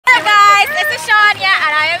Ashawnya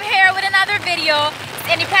and I am here with another video.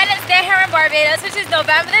 It's Independence Day here in Barbados, which is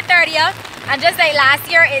November the 30th. And just like last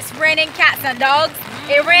year, it's raining cats and dogs.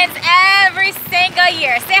 It rains every single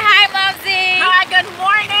year. Say hi, Mumsy. Hi, good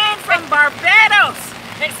morning from Barbados.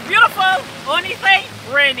 It's beautiful, only thing,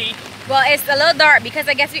 rainy. Well, it's a little dark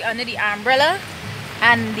because I guess we're under the umbrella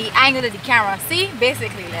and the angle of the camera. See?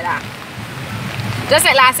 Basically like that. Just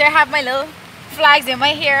like last year, I have my little flags in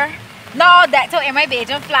my hair. No, that's in my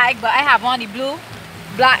Bajan flag, but I have on the blue,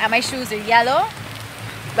 black, and my shoes are yellow.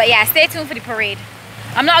 But yeah, stay tuned for the parade.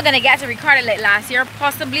 I'm not gonna get to record it like last year,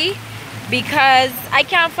 possibly because I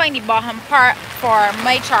can't find the bottom part for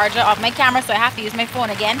my charger of my camera, so I have to use my phone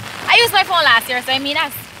again. I used my phone last year, so I mean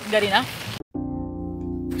that's good enough.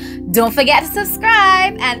 Don't forget to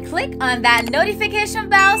subscribe and click on that notification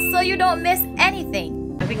bell so you don't miss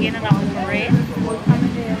anything. Beginning of the parade.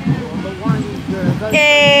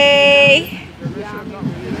 Hey!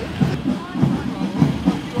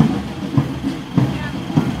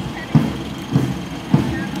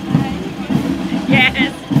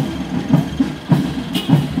 Yes.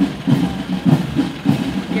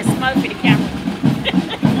 You smile for the camera.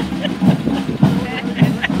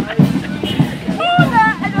 Oh,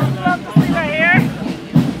 I just love to see her hair.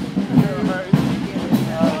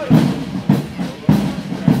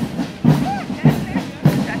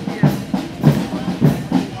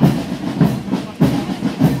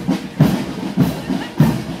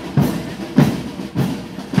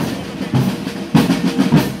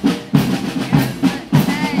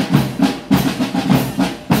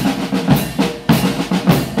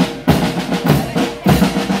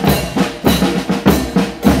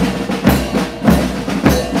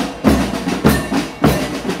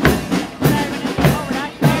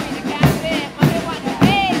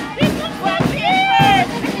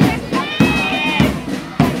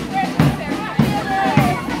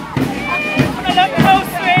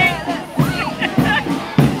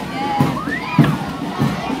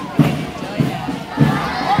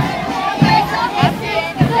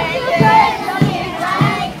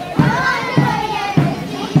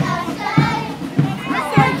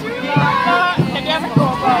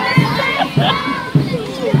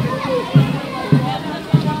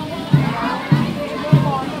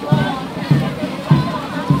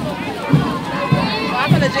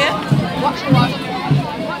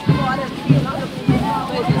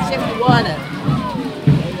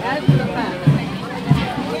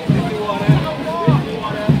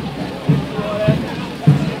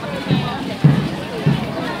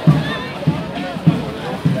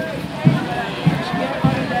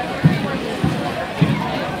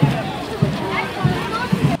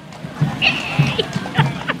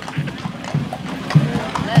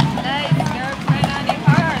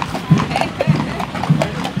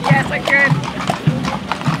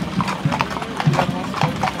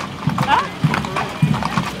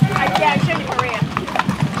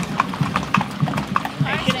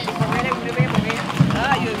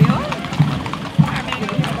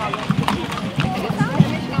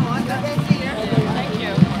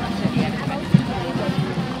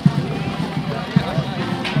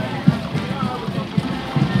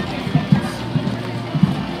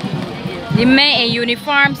 The man in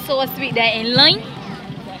uniform, so sweet, they're in line.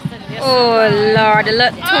 Oh Lord, they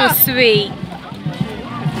look too sweet.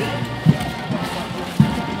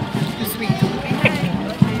 Too sweet.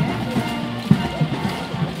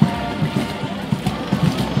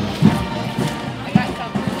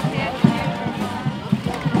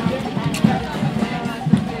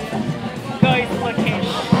 Guys, look here.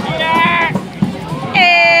 Yeah.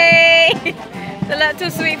 Hey! They look too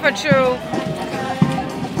sweet for true.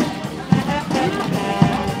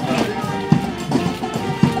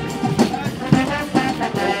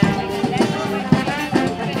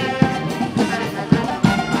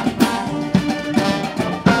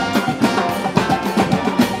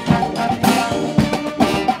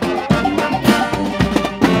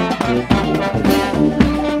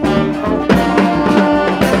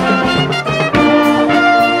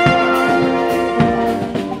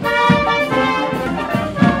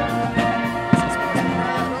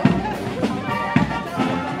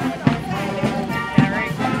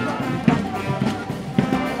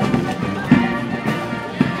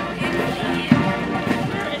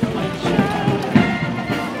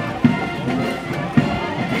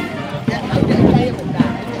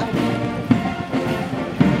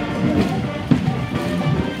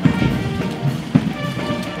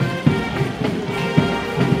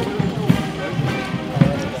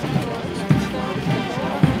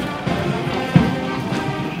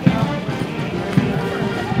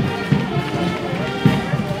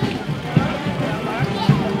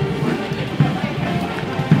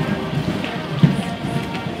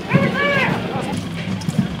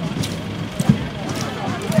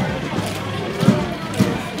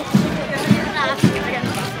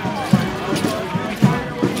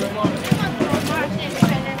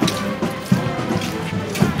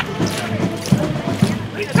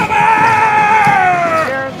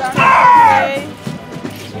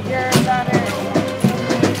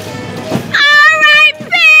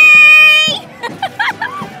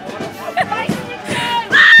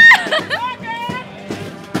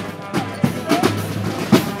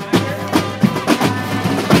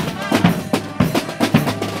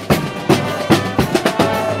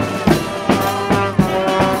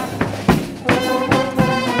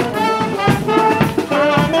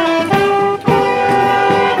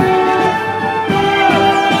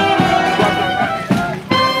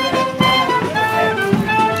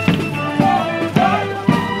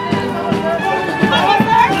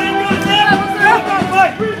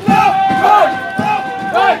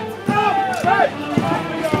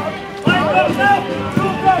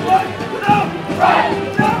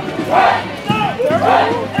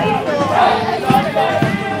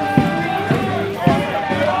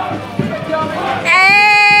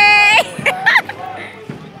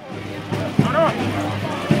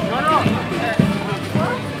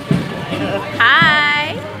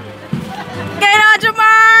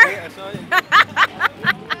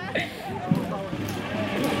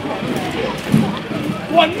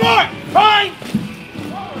 Mark! Fine!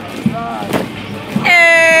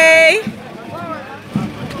 Hey!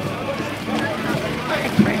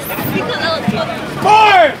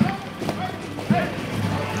 Mark!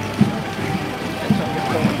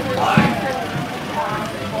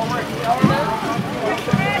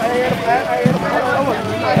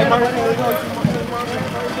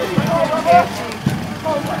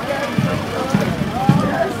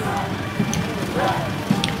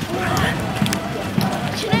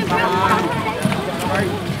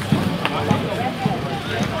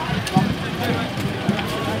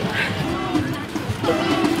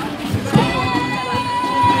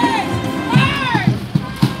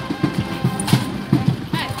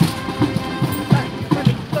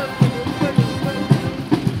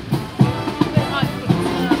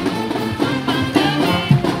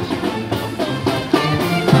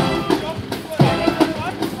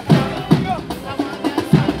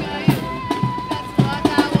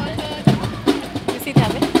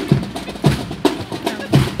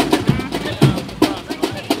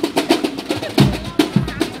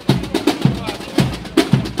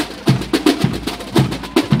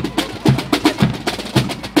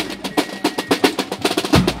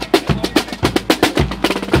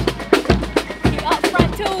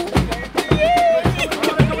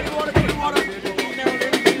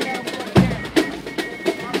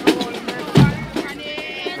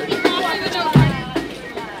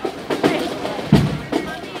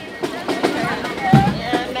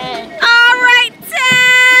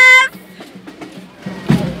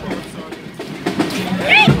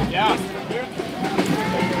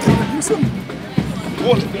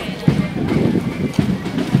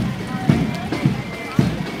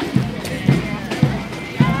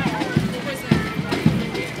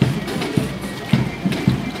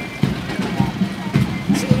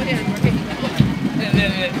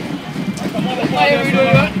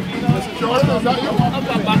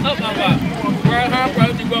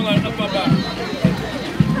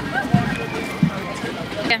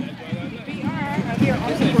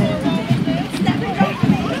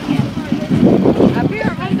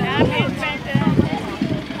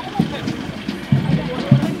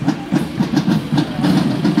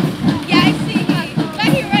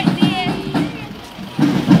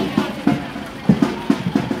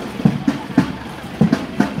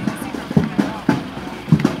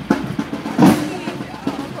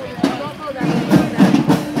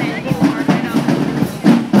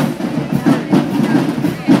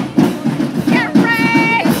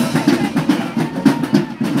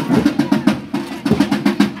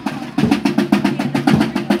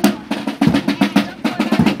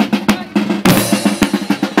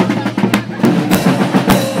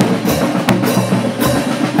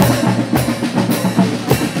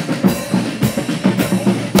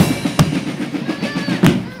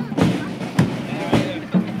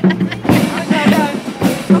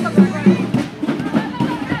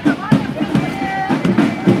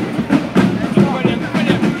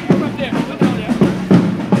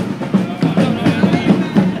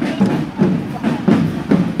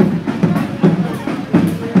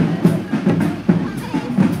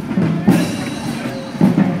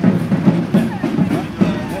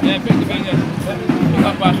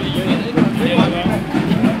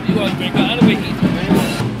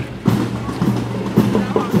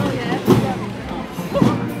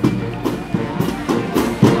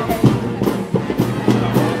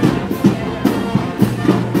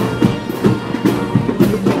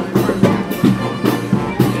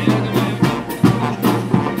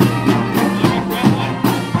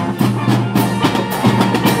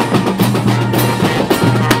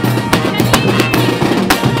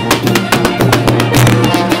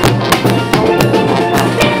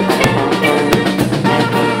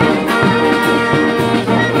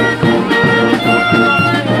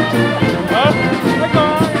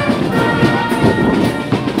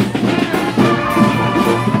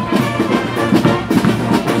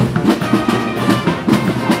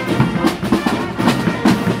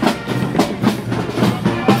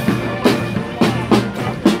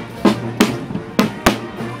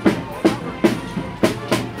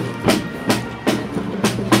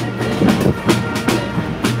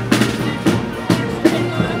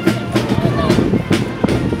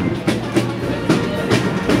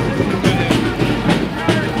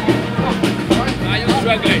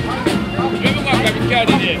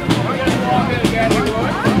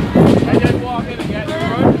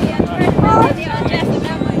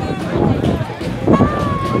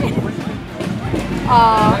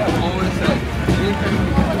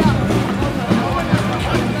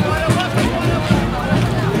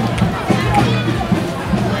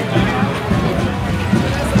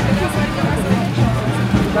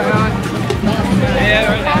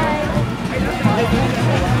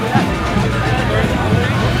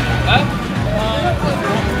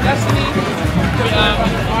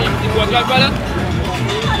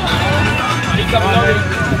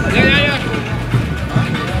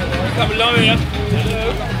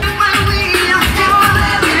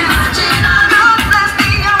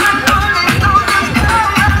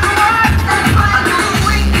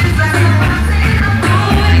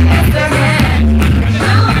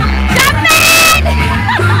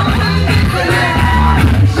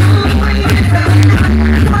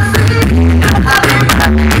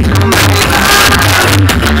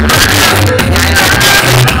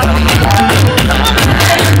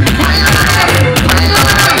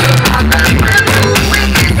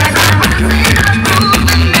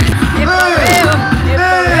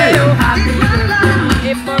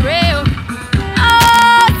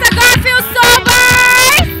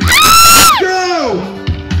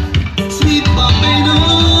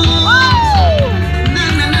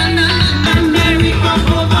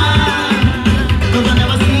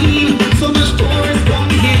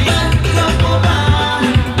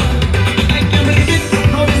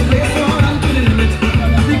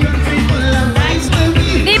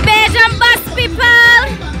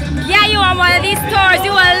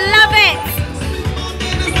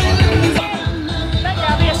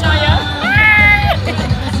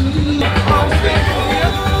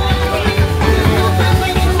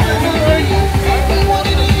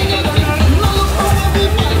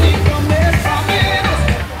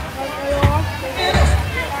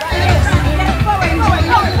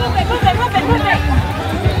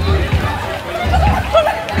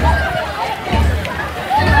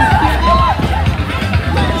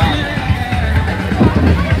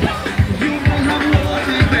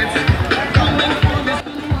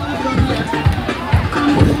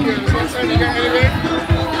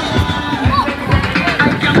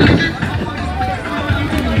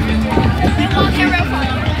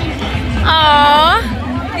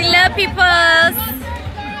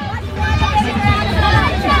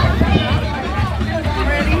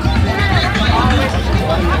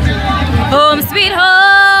 Home sweet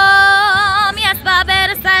home, yes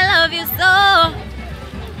Barbados, I love you so.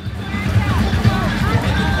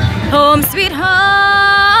 Home sweet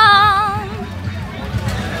home,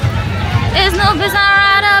 there's no place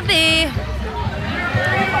I'd rather be.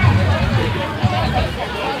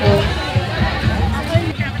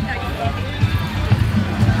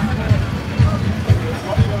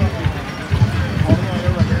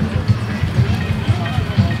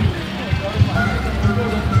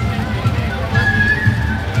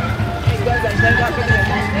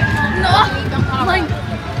 No, mine.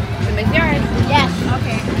 It's yours. Yes.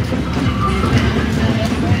 Okay.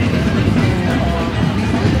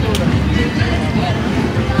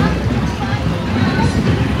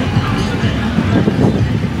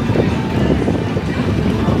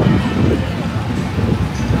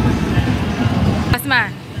 What's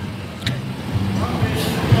mine?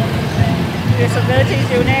 Disabilities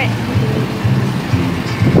unit.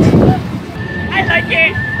 I like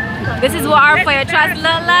it. This is what our fire trucks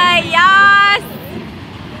look like, yes!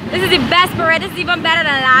 This is the best parade. This is even better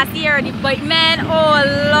than last year. The Boatman, oh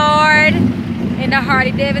Lord! In the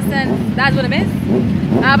Harley Davidson, that's what it is.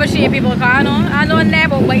 I have a shame people call, I know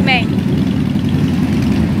never Boatman.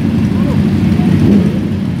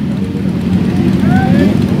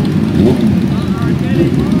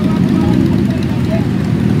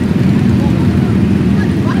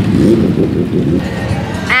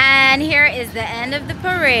 And here is the end of the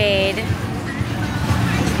parade.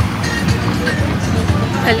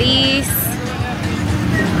 Police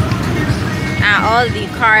and all the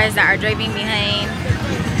cars that are driving behind.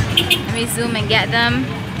 Let me zoom and get them.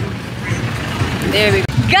 There we go.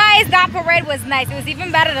 Guys, that parade was nice. It was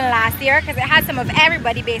even better than last year because it had some of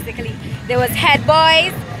everybody basically. There was head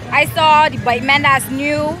boys. I saw the bike men that's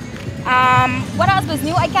new. What else was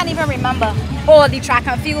new? I can't even remember. Oh, the track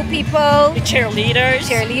and field people. The cheerleaders.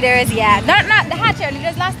 Cheerleaders, yeah. They had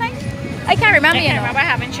cheerleaders last time? I can't remember. I can't remember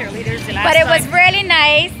having cheerleaders the last but it time. was really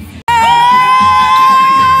nice.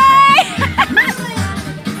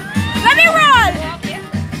 Let me roll!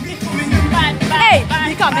 Hey,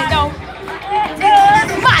 we coming down.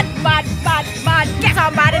 Mad, mad, mad, mad. Get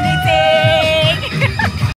on mad in the thing.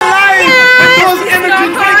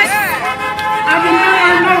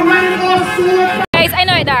 Guys, I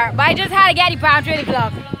know it dark, but I just had to get the palm tree to the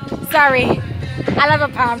club. Sorry. I love a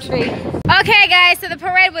palm tree. Okay guys, so the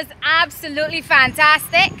parade was absolutely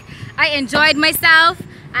fantastic. I enjoyed myself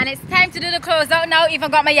and it's time to do the closeout now. Even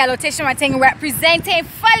got my yellow tissue and thing representing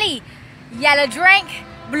fully. Yellow drink,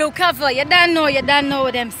 blue cover. You don't know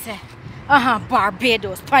what them say.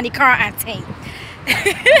 Barbados, funny car and thing.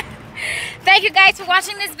 Thank you guys for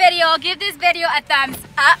watching this video. Give this video a thumbs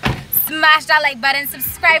up. Smash that like button,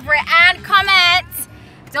 subscribe, rate, and comment.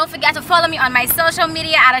 Don't forget to follow me on my social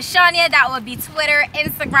media at Ashawnya. That would be Twitter,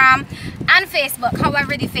 Instagram, and Facebook.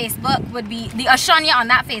 However, the Facebook would be, the Ashawnya on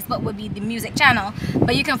that Facebook would be the music channel.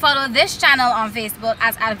 But you can follow this channel on Facebook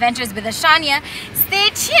as Adventures with Ashawnya. Stay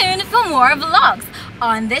tuned for more vlogs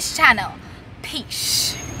on this channel.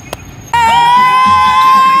 Peace.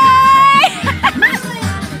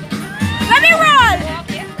 Let me roll!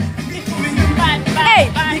 Hey,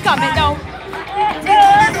 you coming down?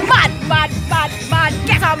 Mad,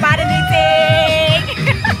 get on bad anything.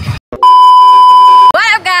 What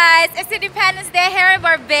up, guys? It's Independence Day here in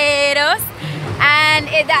Barbados, and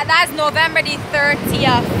that's November the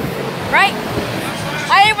 30th, right?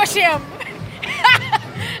 I ain't ashamed.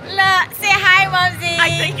 Look, say hi, Mumsy. I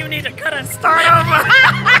think you need to cut and start over.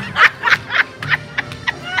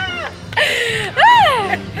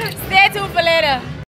 Stay tuned for later.